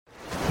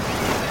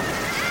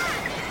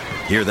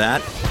Hear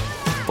that?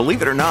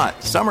 Believe it or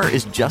not, summer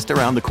is just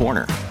around the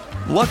corner.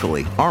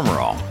 Luckily, Armor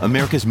All,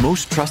 America's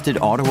most trusted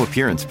auto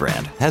appearance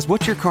brand, has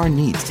what your car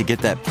needs to get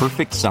that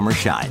perfect summer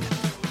shine.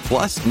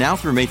 Plus, now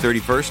through May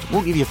 31st,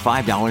 we'll give you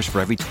 $5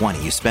 for every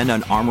 $20 you spend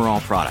on Armor All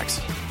products.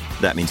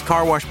 That means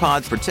car wash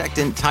pods,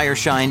 protectant, tire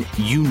shine,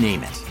 you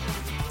name it.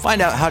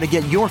 Find out how to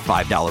get your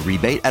 $5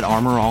 rebate at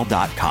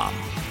armorall.com.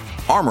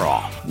 Armor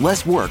All,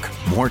 less work,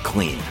 more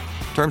clean.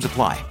 Terms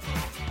apply.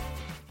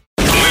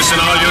 Listen,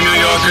 all you New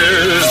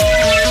Yorkers.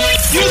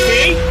 Excuse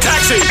me.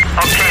 Taxi.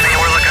 Okay, man,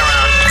 we're looking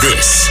around.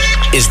 This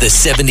is the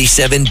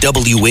 77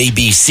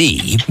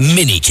 WABC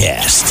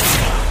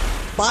minicast.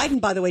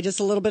 Biden, by the way, just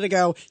a little bit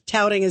ago,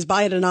 touting his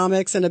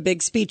Bidenomics in a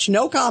big speech.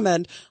 No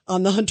comment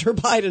on the Hunter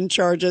Biden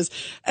charges.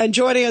 And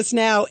joining us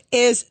now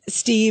is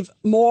Steve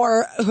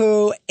Moore,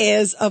 who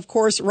is, of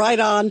course, right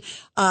on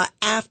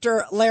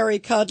after Larry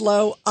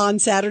Kudlow on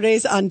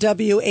Saturdays on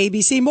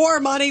WABC.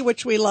 More money,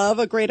 which we love,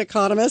 a great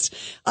economist.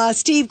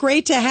 Steve,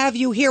 great to have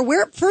you here.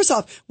 First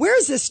off, where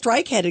is this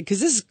strike headed?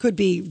 Because this could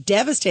be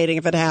devastating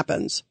if it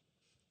happens.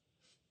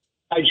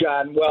 Hi,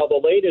 John. Well,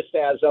 the latest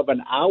as of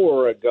an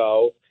hour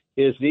ago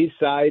is these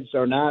sides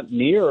are not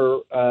near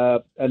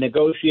a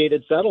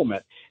negotiated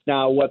settlement.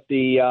 Now, what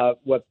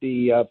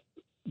the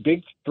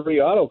big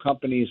three auto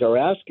companies are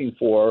asking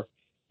for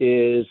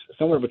is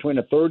somewhere between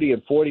a 30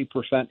 and 40%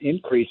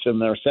 increase in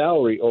their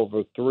salary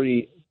over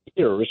 3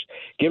 years.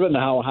 Given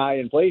how high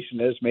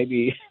inflation is,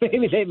 maybe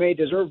they may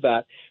deserve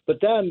that. But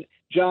then,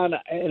 John,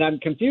 and I'm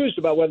confused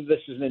about whether this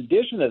is in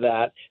addition to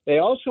that, they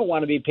also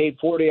want to be paid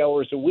 40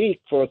 hours a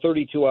week for a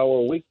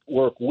 32-hour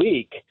work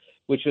week,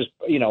 which is,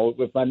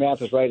 if my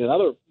math is right,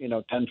 another,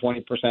 10,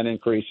 20%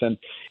 increase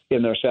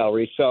in their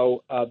salary.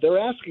 So they're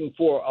asking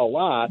for a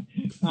lot.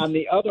 On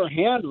the other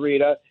hand,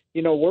 Rita,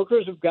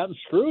 workers have gotten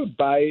screwed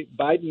by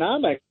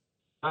Bidenomics,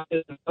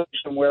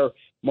 where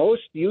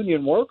most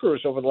union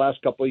workers over the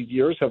last couple of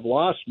years have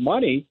lost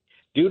money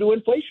due to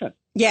inflation.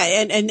 Yeah,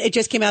 and it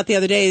just came out the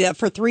other day that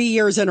for 3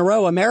 years in a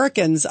row,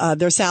 Americans,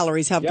 their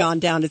salaries have gone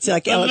down. It's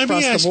like across the board. Let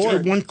me ask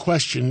you one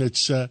question.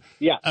 It's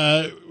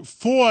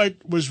Ford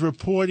was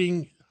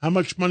reporting how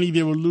much money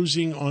they were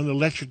losing on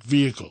electric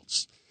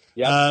vehicles.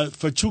 Yep.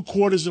 For 2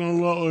 quarters in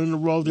a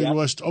row, they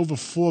lost over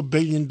 $4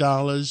 billion.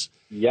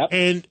 Yep.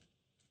 And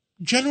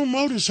General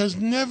Motors has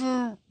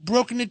never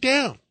broken it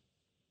down.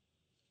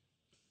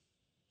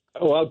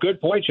 Well,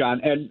 good point,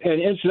 John. And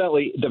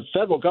incidentally, the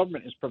federal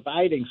government is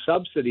providing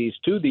subsidies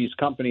to these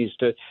companies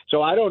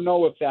so I don't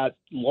know if that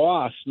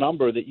loss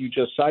number that you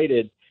just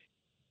cited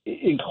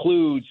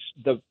includes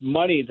the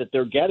money that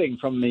they're getting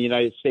from the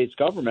United States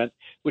government,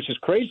 which is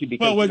crazy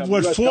because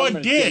what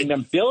Ford did,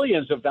 them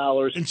billions of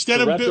dollars instead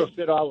to of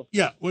retrofit all.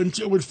 Yeah,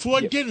 what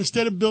Ford did,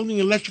 instead of building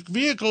electric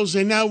vehicles,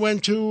 they now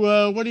went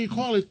to what do you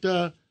call it?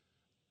 A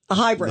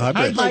hybrid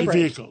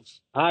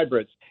vehicles.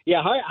 Hybrids.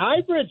 Yeah,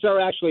 hybrids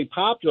are actually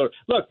popular.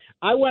 Look,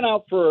 I went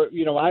out for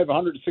I have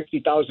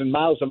 160,000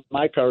 miles of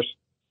my car.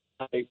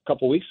 A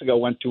couple of weeks ago,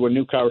 went to a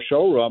new car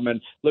showroom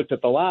and looked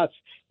at the lots,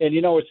 and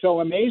it's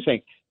so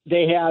amazing.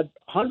 They had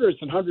hundreds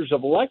and hundreds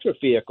of electric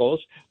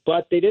vehicles,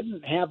 but they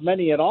didn't have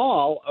many at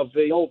all of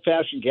the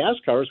old-fashioned gas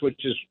cars,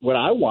 which is what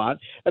I want.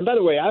 And by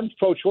the way, I'm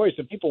pro-choice.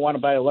 If people want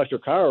to buy an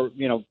electric car,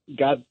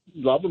 God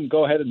love them,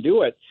 go ahead and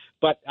do it.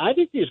 But I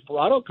think these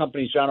auto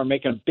companies, John, are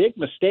making a big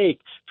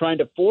mistake trying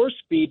to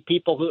force-feed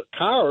people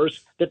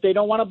cars that they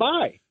don't want to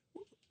buy.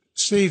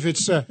 Steve,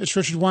 it's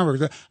Richard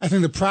Weinberg. I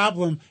think the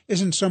problem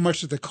isn't so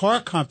much that the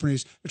car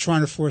companies are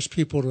trying to force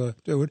people to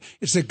do it.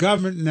 It's the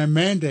government and their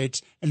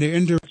mandates and their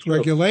indirect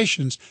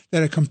regulations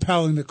that are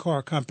compelling the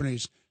car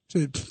companies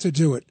to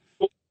do it.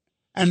 But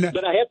I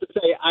have to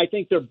say, I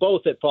think they're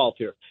both at fault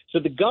here. So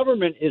the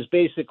government is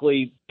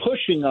basically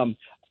pushing them,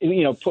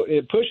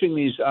 pushing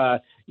these,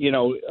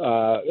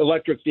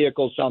 electric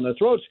vehicles down their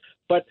throats.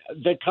 But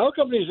the car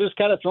companies just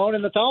kind of throwing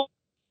in the towel,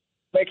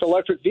 make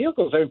electric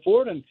vehicles. I mean,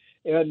 Ford and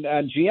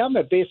GM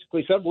have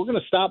basically said, we're going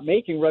to stop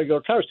making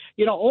regular cars.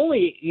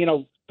 Only,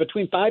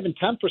 between 5 and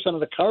 10% of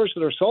the cars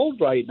that are sold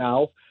right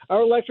now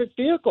are electric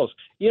vehicles.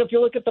 If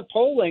you look at the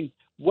polling,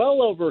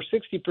 well over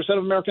 60% of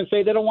Americans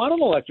say they don't want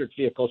an electric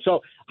vehicle. So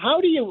how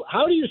do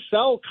you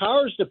sell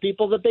cars to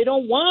people that they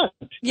don't want?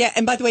 Yeah.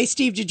 And by the way,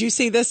 Steve, did you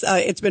see this?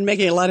 It's been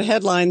making a lot of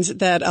headlines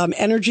that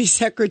Energy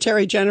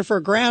Secretary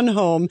Jennifer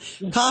Granholm,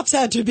 cops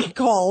had to be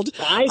called.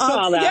 I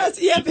saw that.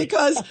 Yes, yeah,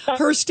 because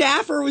her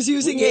staffer was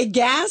using a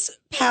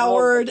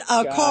gas-powered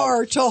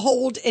car to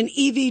hold an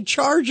EV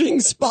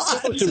charging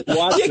spot. You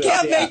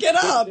can't make it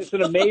up. It's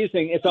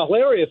it's a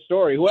hilarious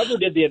story. Whoever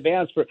did the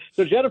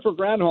so Jennifer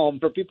Granholm,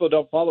 for people who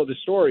don't follow the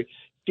story,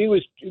 she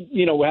was,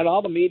 had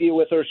all the media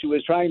with her. She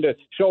was trying to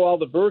show all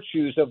the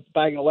virtues of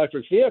buying an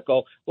electric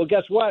vehicle. Well,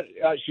 guess what?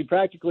 She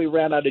practically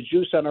ran out of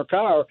juice on her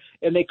car,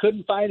 and they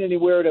couldn't find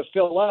anywhere to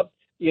fill up,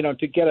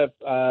 to get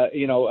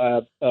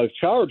a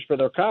charge for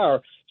their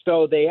car.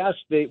 So they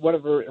asked one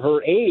of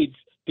her aides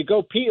to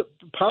go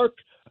park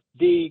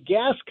the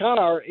gas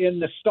car in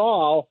the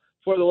stall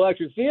for the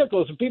electric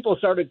vehicles, and people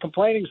started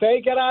complaining, saying,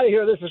 hey, get out of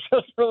here. This is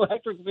just an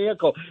electric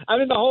vehicle. I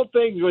mean, the whole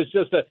thing was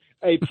just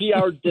a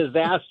PR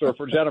disaster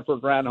for Jennifer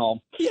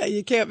Granholm. Yeah,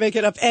 you can't make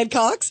it up. Ed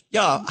Cox?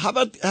 Yeah, how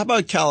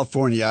about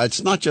California?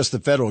 It's not just the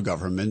federal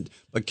government,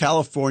 but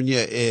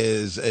California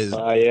is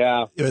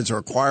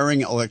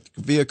requiring electric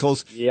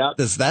vehicles. Yeah.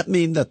 Does that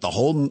mean that the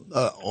whole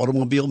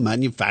automobile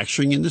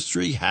manufacturing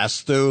industry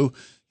has to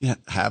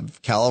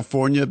have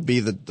California be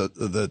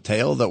the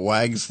tail that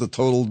wags the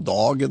total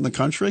dog in the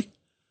country?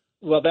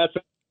 Well, that's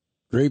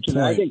great point.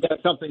 I think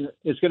that's something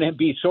that's going to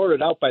be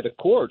sorted out by the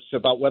courts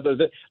about whether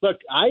look,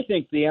 I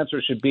think the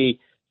answer should be,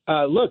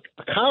 look,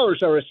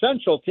 cars are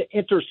essential to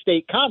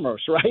interstate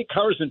commerce, right?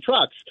 Cars and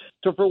trucks.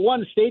 So for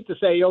one state to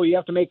say, oh, you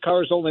have to make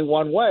cars only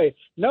one way.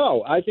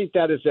 No, I think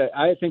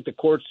I think the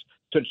courts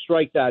should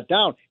strike that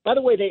down. By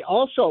the way,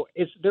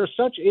 they're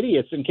such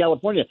idiots in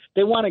California.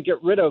 They want to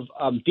get rid of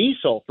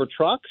diesel for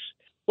trucks.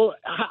 Well,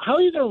 how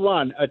are you going to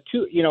run a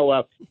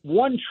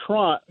 1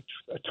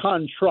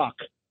 ton truck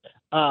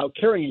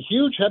carrying a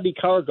huge heavy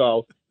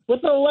cargo with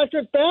an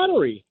electric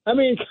battery? I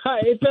mean,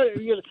 it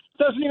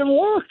doesn't even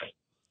work.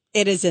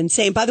 It is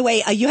insane. By the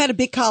way, you had a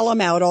big column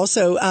out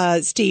also,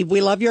 Steve.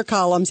 We love your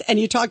columns. And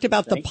you talked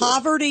about the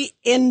poverty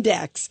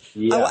index.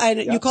 Yeah,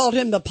 you called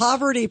him the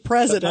poverty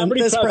president,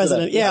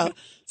 president. Yeah.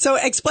 So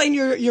explain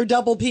your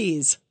double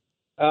Ps.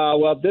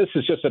 Well, this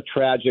is just a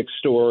tragic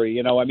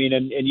story, I mean,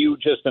 and you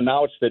just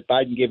announced that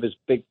Biden gave his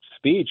big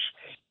speech,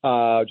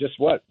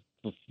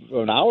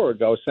 an hour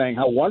ago, saying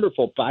how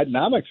wonderful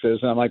Bidenomics is.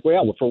 And I'm like,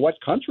 well, for what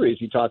country is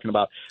he talking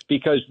about?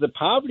 Because the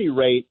poverty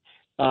rate,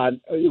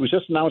 it was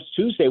just announced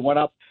Tuesday, went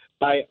up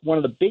by one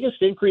of the biggest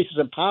increases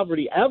in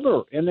poverty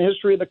ever in the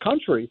history of the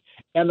country.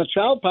 And the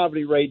child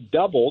poverty rate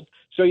doubled.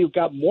 So you've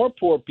got more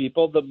poor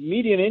people. The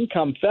median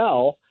income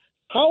fell.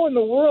 How in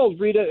the world,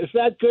 Rita, is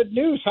that good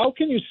news? How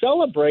can you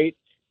celebrate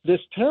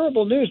this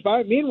terrible news?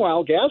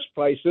 Meanwhile, gas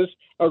prices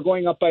are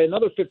going up by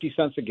another 50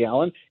 cents a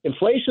gallon.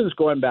 Inflation's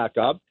going back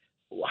up.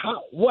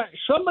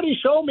 Somebody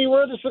show me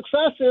where the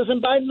success is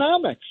in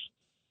Bidenomics.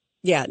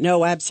 Yeah,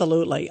 no,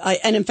 absolutely.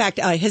 And in fact,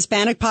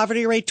 Hispanic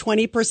poverty rate,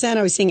 20%.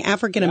 I was seeing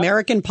African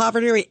American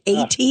poverty rate,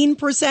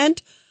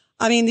 18%.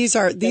 I mean, these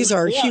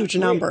are huge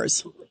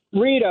numbers.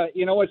 Rita,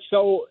 it's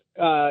so,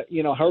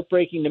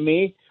 heartbreaking to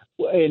me.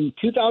 In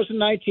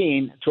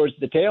 2019, towards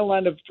the tail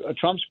end of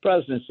Trump's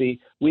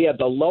presidency, we had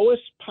the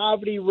lowest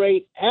poverty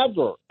rate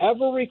ever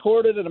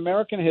recorded in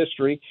American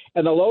history,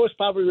 and the lowest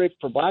poverty rate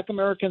for Black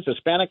Americans,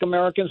 Hispanic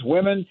Americans,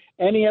 women,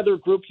 any other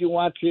group you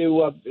want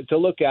to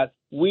look at.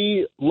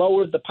 We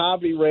lowered the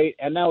poverty rate,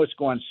 and now it's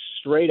going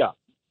straight up.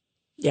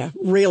 Yeah,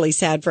 really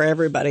sad for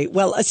everybody.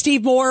 Well,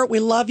 Steve Moore, we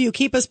love you.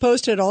 Keep us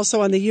posted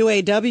also on the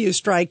UAW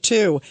strike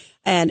too,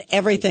 and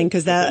everything,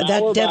 because that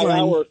deadline.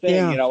 Hour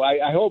thing, yeah.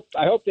 I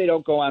hope they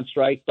don't go on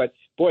strike, but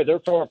boy,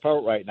 they're far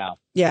apart right now.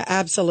 Yeah,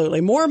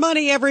 absolutely. More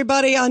money,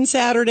 everybody, on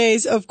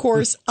Saturdays, of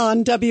course,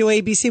 on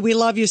WABC. We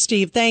love you,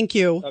 Steve. Thank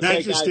you. Okay,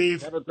 Thank you, guys.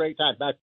 Steve. Have a great time. Bye.